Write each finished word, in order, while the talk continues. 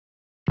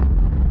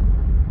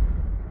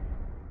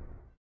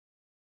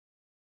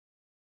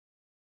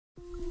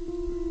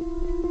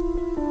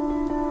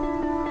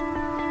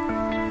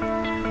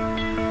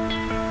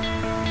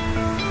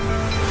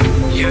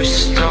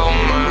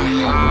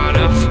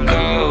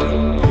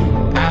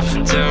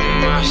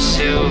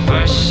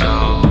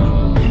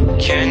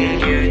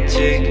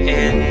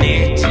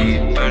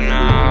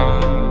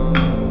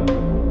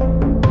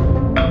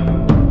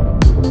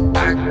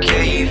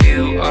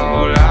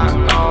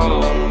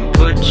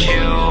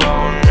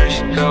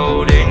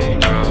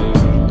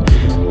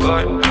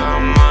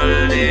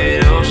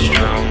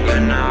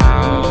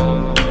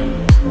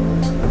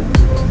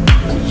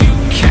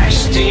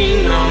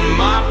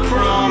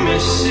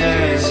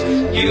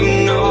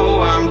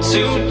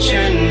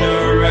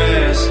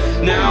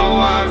Now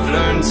I've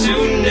learned to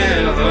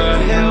never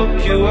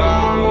help you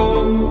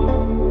out,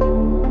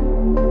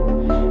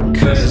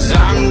 'cause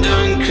I'm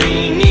done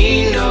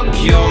cleaning up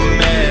your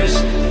mess.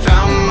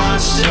 Found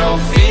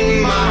myself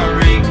in my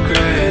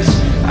regrets.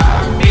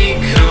 I've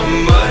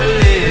become a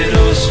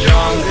little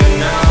stronger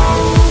now,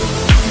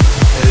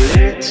 a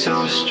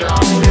little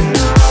stronger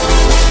now.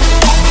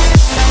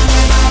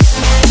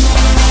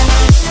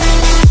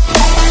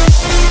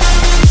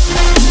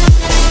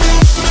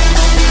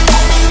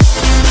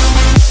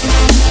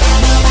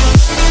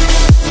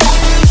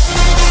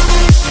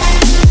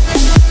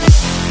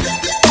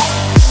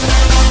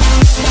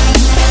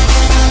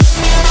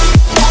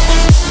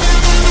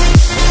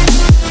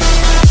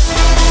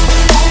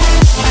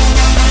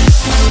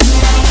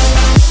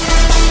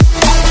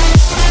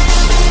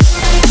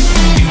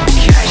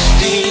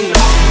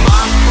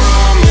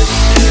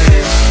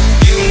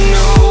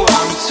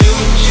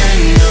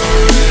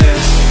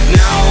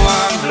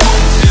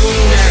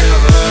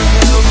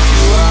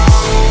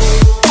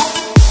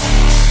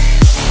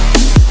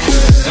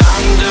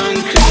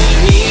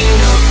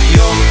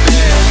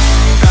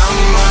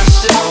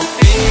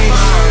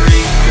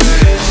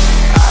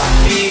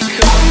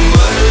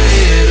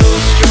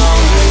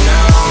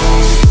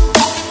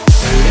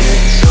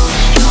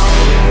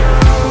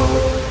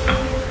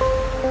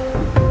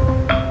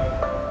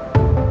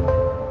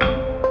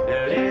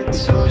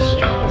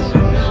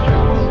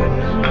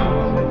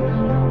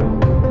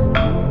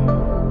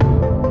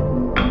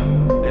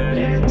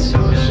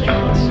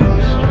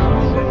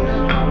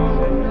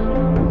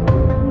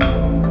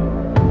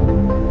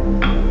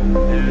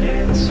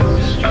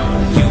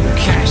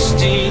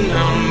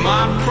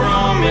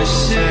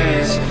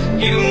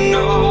 You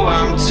know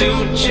I'm too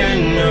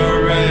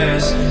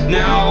generous.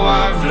 Now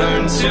I've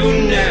learned to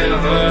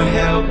never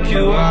help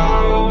you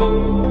out,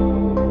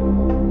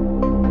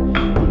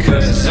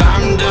 'cause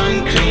I'm done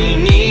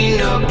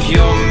cleaning up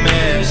your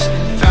mess.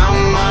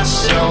 Found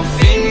myself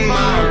in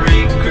my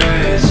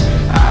regrets.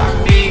 I've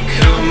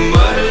become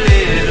a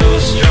little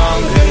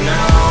stronger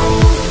now,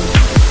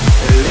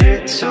 a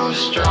little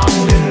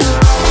stronger now.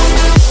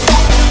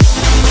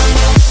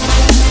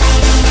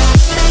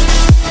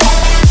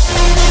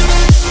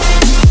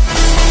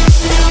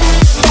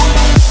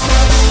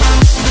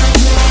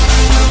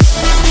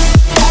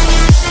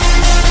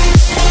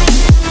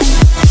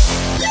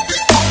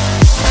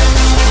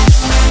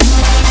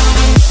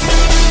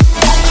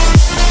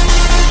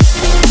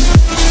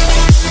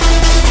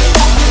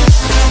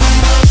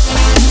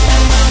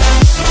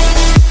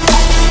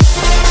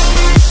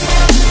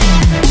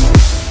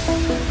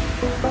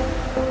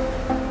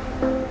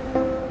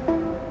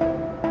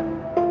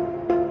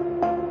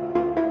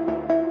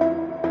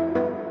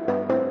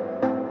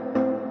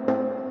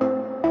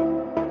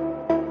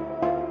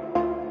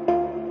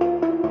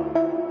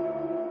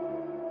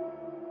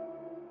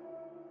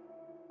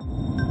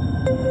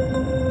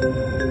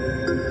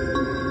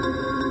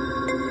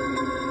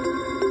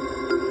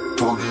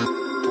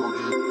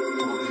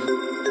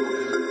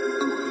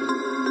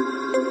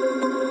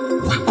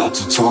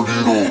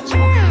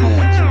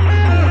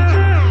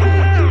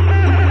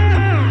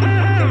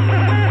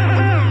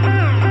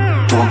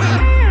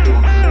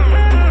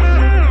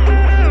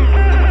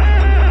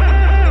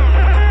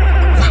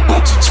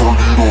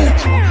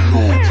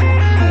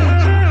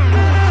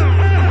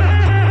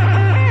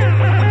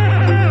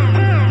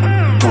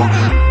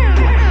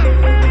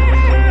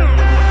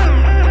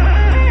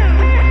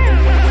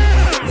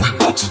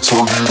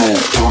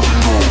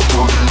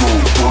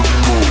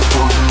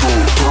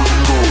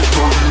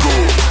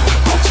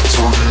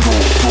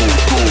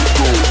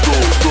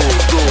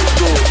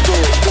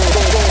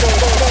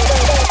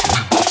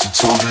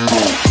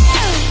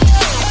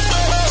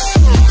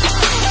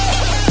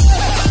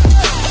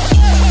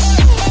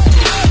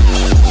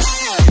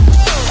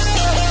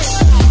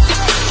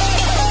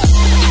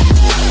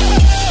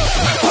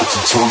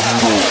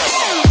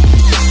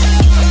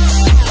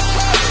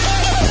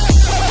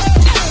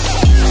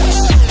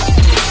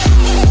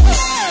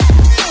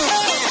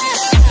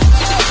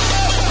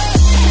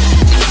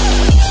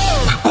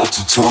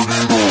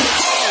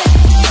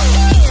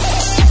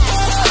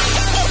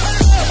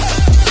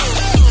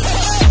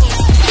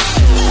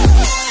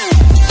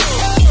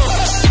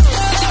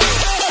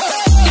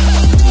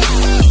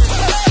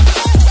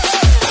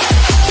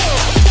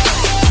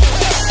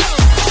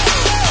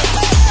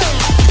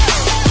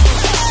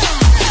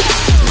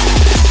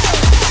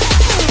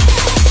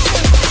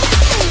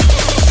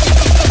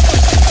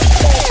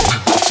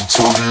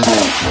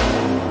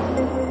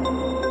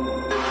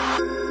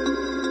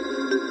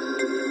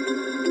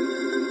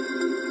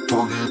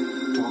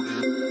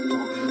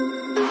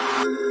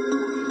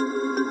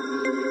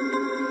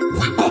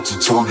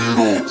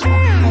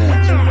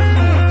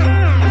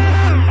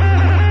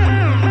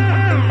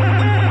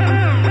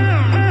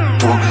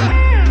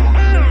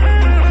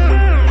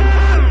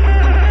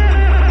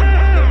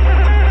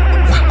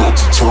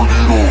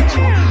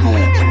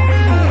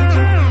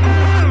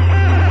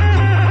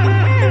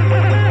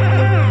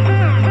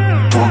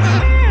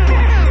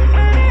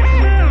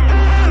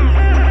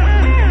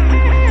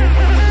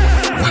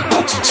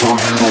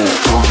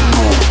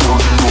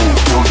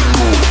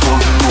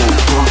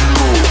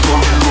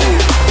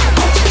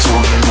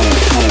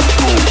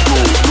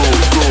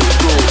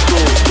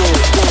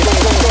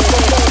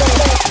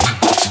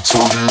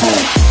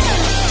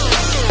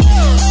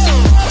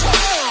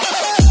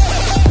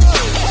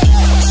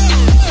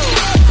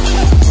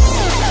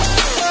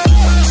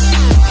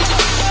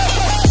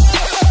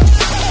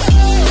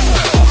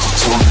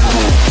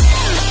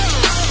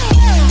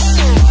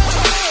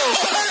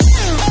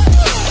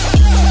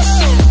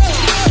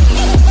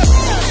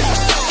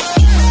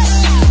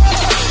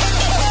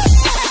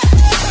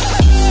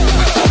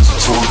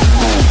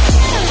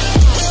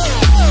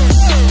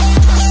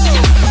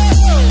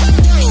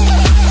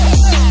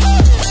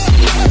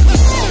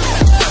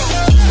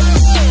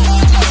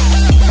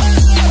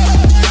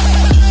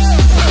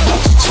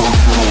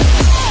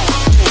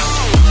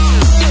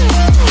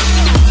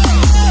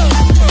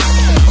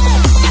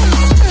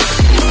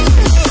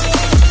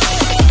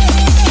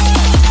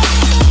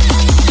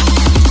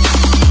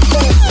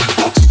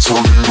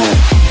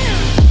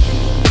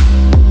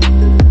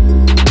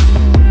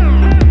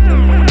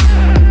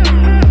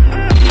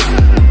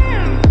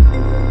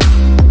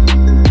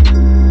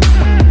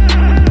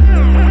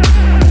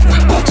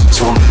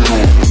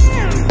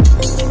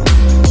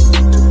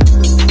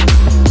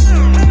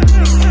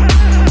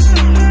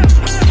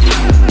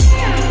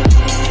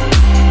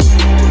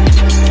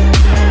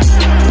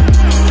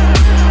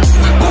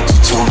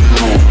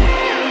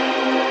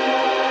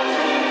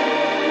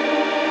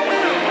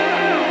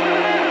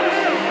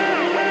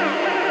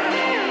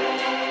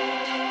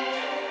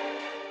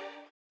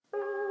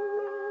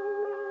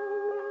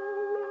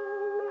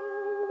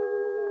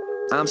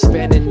 I'm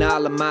spending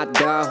all of my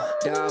dough,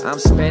 I'm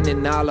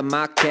spending all of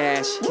my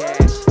cash.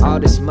 All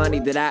this money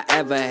that I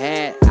ever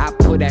had, I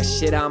put that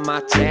shit on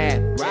my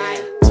tab.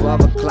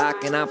 12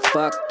 o'clock and I'm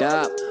fucked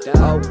up.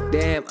 Oh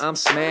damn, I'm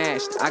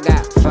smashed. I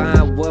got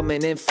fine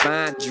women and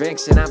fine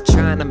drinks, and I'm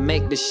trying to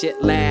make the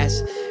shit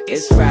last.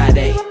 It's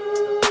Friday.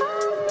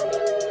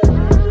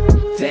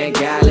 Thank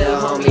God, little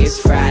homie, it's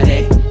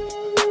Friday.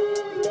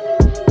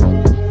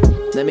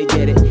 Let me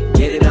get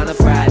it on a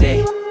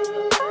Friday.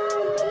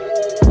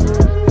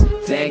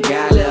 Thank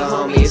God, little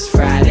homie, it's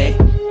Friday.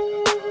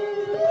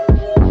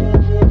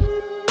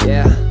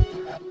 Yeah.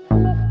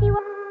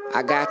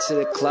 I got to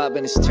the club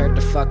and it's turned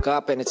the fuck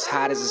up and it's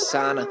hot as a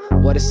sauna.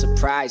 What a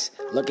surprise,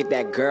 look at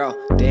that girl.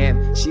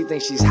 Damn, she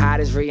thinks she's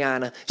hot as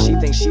Rihanna. She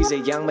thinks she's a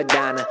young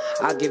Madonna.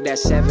 I'll give that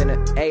 7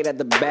 or 8 at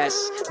the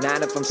best.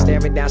 9 if I'm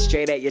staring down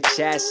straight at your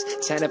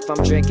chest. 10 if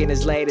I'm drinking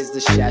as late as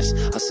the chefs.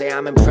 I'll say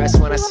I'm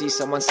impressed when I see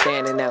someone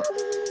standing out,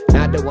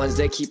 not the ones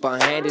that keep on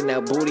handing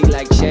out booty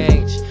like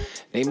change.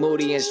 They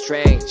moody and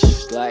strange,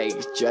 like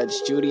Judge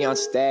Judy on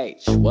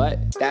stage. What?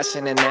 That's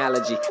an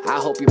analogy. I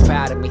hope you're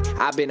proud of me.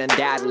 I've been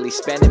undoubtedly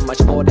spending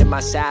much more than my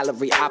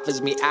salary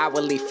offers me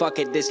hourly. Fuck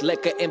it, this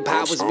liquor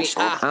empowers me.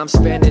 I'm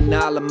spending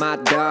all of my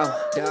dough,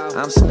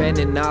 I'm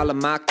spending all of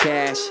my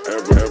cash.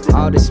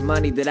 All this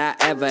money that I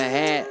ever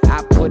had,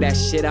 I put that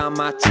shit on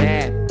my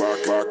tab.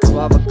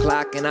 12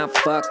 o'clock and I'm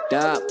fucked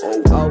up.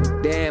 Oh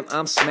damn,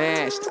 I'm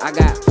smashed. I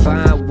got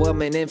fine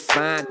women and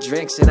fine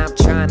drinks, and I'm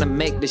trying to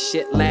make the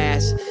shit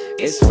last.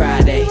 It's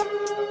Friday.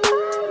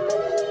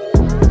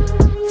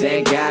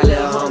 Thank God,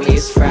 little homie,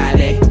 it's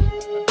Friday.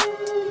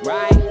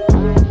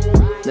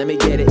 Right? Let me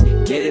get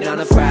it on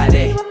a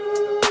Friday.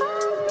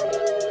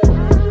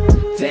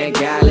 Thank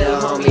God, little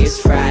homie,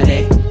 it's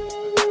Friday.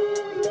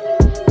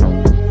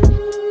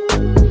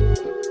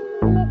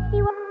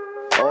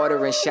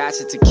 Ordering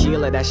shots of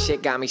tequila, that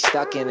shit got me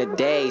stuck in the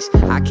daze.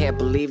 I can't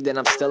believe that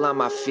I'm still on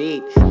my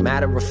feet.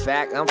 Matter of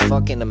fact, I'm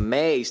fucking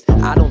amazed.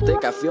 I don't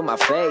think I feel my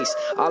face.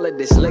 All of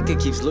this liquor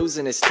keeps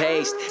losing its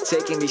taste.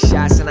 Taking these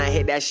shots and I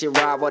hit that shit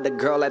raw, while the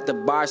girl at the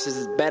bar says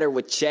it's better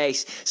with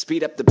chase.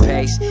 Speed up the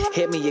pace,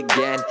 hit me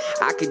again.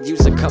 I could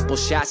use a couple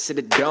shots to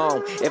the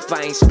dome. If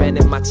I ain't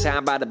spending my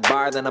time by the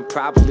bar, then I'm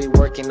probably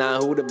working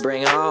on who to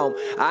bring home.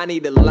 I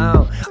need a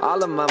loan,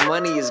 all of my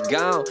money is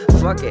gone.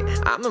 Fuck it,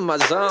 I'm in my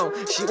zone.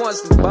 She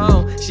wants the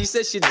bone, she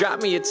said she'd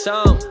drop me a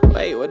tone.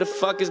 Wait, where the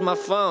fuck is my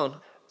phone?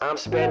 I'm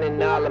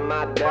spending all of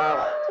my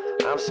dough,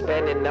 I'm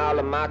spending all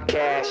of my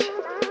cash.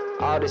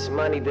 All this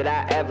money that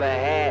I ever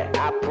had,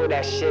 I put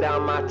that shit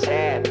on my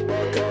tab.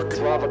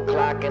 12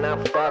 o'clock and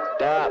I'm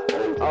fucked up.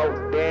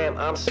 Oh damn,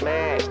 I'm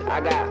smashed. I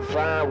got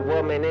fine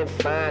women and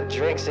fine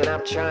drinks, and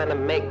I'm trying to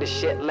make the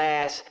shit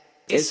last.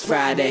 It's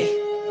Friday.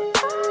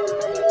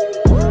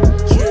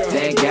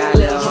 Thank God,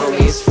 little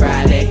homie, it's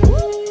Friday.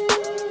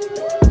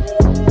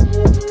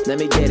 Let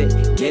me get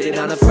it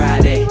on a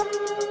Friday.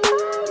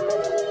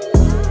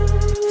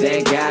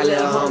 Thank God,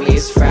 little homie,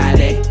 it's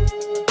Friday.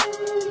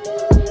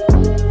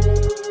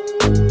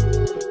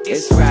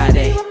 It's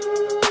Friday.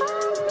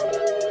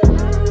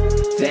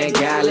 Thank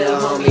God, little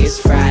homie, it's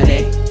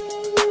Friday.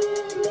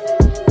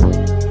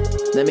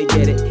 Let me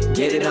get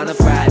it on a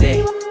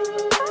Friday.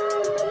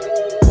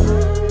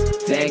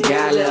 Thank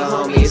God, little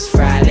homie, it's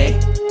Friday.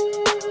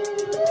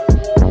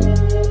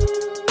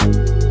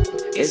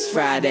 It's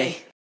Friday.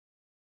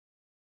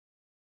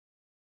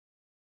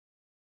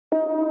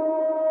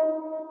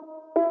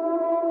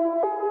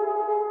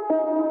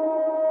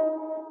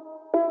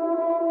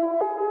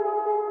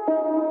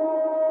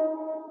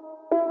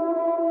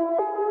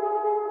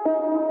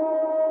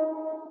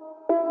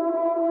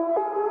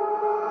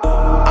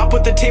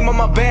 Put the team on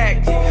my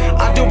back,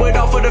 I do it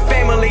all for the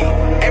family.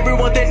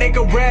 Everyone think they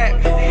can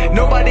rap,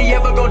 nobody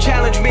ever gon'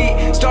 challenge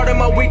me. Started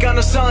my week on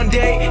a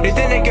Sunday, they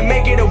think they can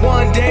make it in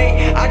one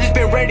day. I just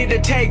been ready to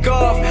take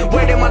off,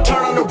 waiting my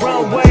turn on the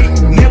runway.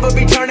 Never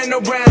be turning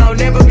around,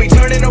 never be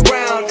turning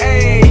around,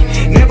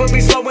 ayy. Never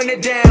be slowing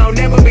it down,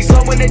 never be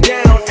slowing it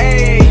down,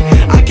 ayy.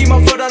 I keep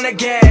my foot on the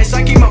gas,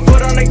 I keep my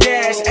foot on the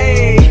gas,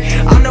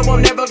 ayy. I know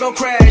I'm never gon'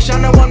 crash,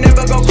 I know I'm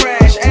never gon'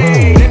 crash,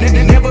 ayy.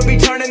 Never be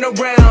turning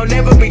around,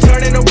 never be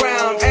turning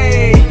around,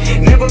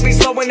 ayy. Never be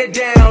slowing it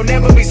down,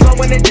 never be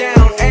slowing it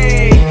down,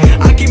 ayy.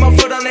 I keep my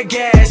foot on the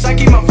gas, I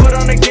keep my foot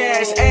on the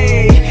gas,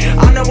 ayy.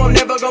 I know I'm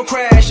never gon'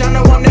 crash, I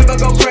know I'm never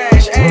gon'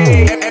 crash,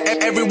 ayy.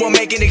 Everyone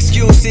making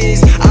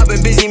excuses, I've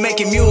been busy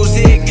making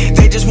music.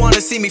 They just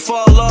wanna see me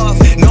fall off,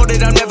 know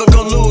that I'm never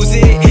gon' lose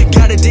it.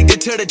 Got addicted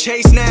to the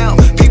chase now,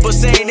 people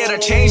saying that I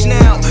changed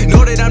now.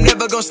 Know that I'm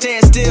never gon'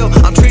 stand still,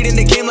 I'm treating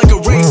the game like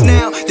a race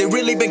now. They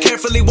really been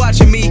carefully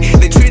watching me,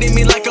 they treated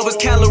me like I was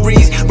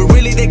calories, but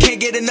really they can't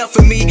get enough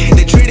of me.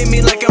 They treated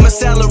me like I'm a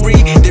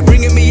salary, they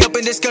bringing me up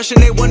in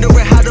discussion. They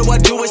wondering how do I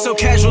do it so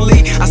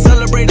casually. I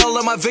celebrate all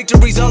of my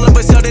victories, all of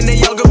a sudden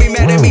they all gon' be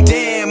mad at me.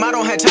 Damn, I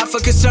don't have time for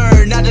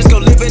concern, I just go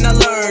live and I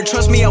learn.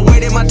 Trust me, I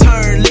waited my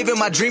turn, living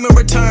my dream in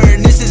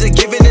return. This is a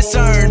given, it's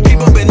earned.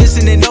 People been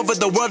listening over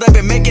the world, I've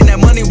been making that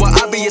money while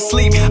I be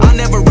asleep. I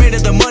never ran to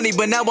the money,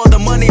 but now all the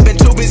money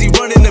been too busy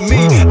running to me.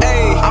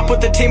 Ayy, I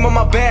put the team on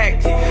my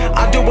back,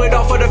 I do it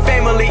all for the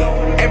family.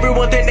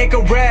 Everyone think they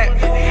can rap,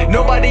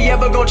 nobody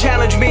ever gon'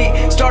 challenge me.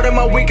 Started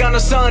my week on a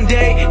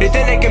Sunday, they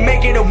think they can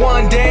make it in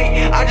one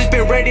day. I just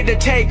been ready to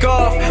take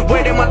off,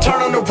 waiting my turn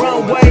on the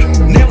runway.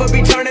 Never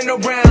be turning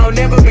around,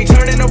 never be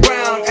turning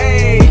around,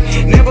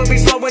 ayy. Never be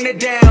slowing it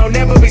down,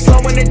 never be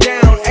slowing it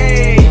down,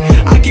 ayy.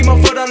 I keep my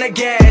foot on the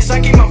gas, I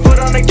keep my foot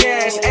on the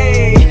gas,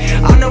 ayy.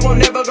 I know I'm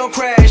never gon'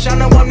 crash, I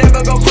know I'm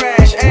never gon'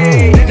 crash,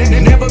 ayy.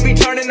 Never be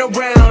turning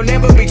around,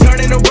 never be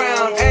turning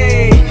around,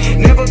 ayy.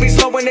 Never be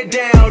slowing it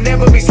down,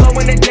 never be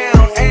slowing it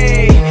down,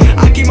 ayy.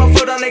 I keep my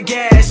foot on the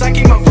gas, I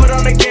keep my foot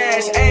on the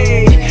gas,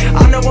 ayy.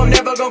 I know I'm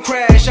never gon'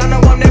 crash, I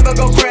know I'm never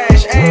gon'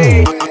 crash,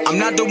 ayy. I'm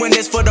not doing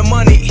this for the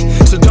money,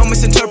 so don't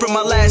misinterpret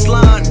my last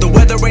line. The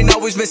weather ain't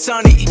always been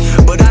sunny,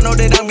 but I know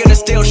that I'm gonna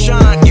still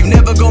shine. You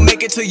never gon'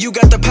 make it till you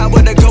got the power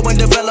to go and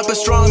develop a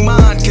strong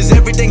mind. Cause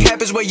everything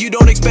happens where you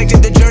don't expect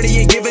it, the journey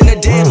ain't given a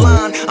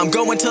deadline. I'm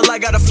going till I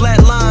got a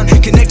flat line,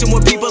 connecting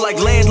with people like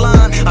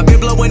landline. I've been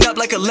blowing up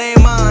like a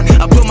landmine,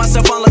 I put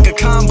myself on like a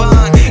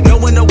combine.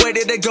 Knowing the way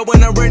that they go and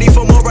I'm ready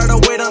for more, I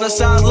don't wait on the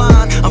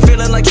sideline. I'm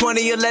feeling like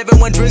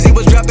 2011 when Drizzy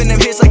was dropping them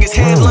hits like his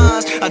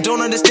headlines. I don't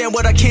understand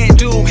what I can't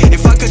do,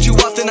 if I cut you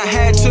off then I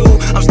had to.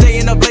 I'm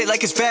staying up late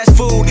like it's fast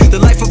food, the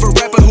life of a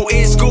rapper who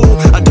in school.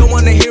 I don't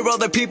wanna hear all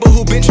the people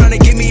who been trying to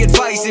give me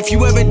advice. If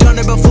you haven't done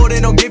it before,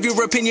 then don't give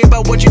your opinion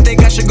about what you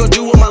think I should go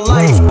do with my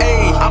life.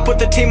 Ayy, I put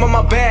the team on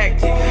my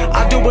back,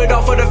 I do it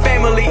all for the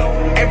family.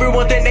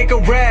 Everyone think they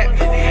can rap,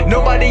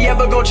 nobody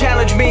ever gon'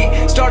 challenge me.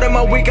 Started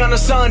my week on a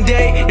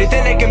Sunday, they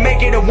think they can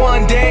make it in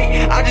one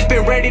day. I just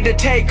been ready to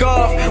take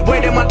off,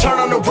 waiting my turn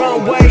on the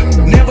runway.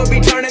 Never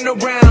be turning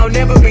around,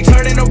 never be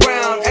turning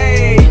around,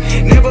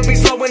 ayy. Never be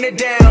slowing it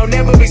down,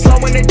 never be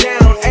slowing it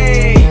down,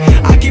 ayy.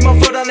 I keep my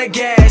foot on the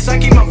gas, I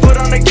keep my foot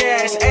on the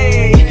gas,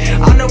 ayy.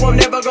 I know I'm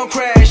never gon'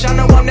 crash, I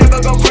know I'm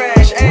never gon'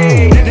 crash,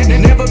 ayy.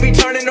 Never be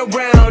turning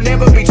around,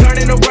 never be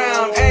turning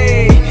around,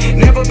 ayy.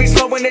 Never be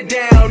slowing it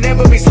down,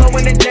 never be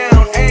slowing it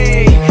down,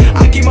 ayy.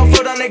 I keep my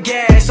foot on the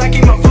gas, I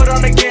keep my foot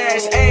on the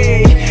gas,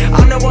 ayy.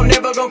 I know I'm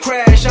never gon'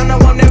 crash.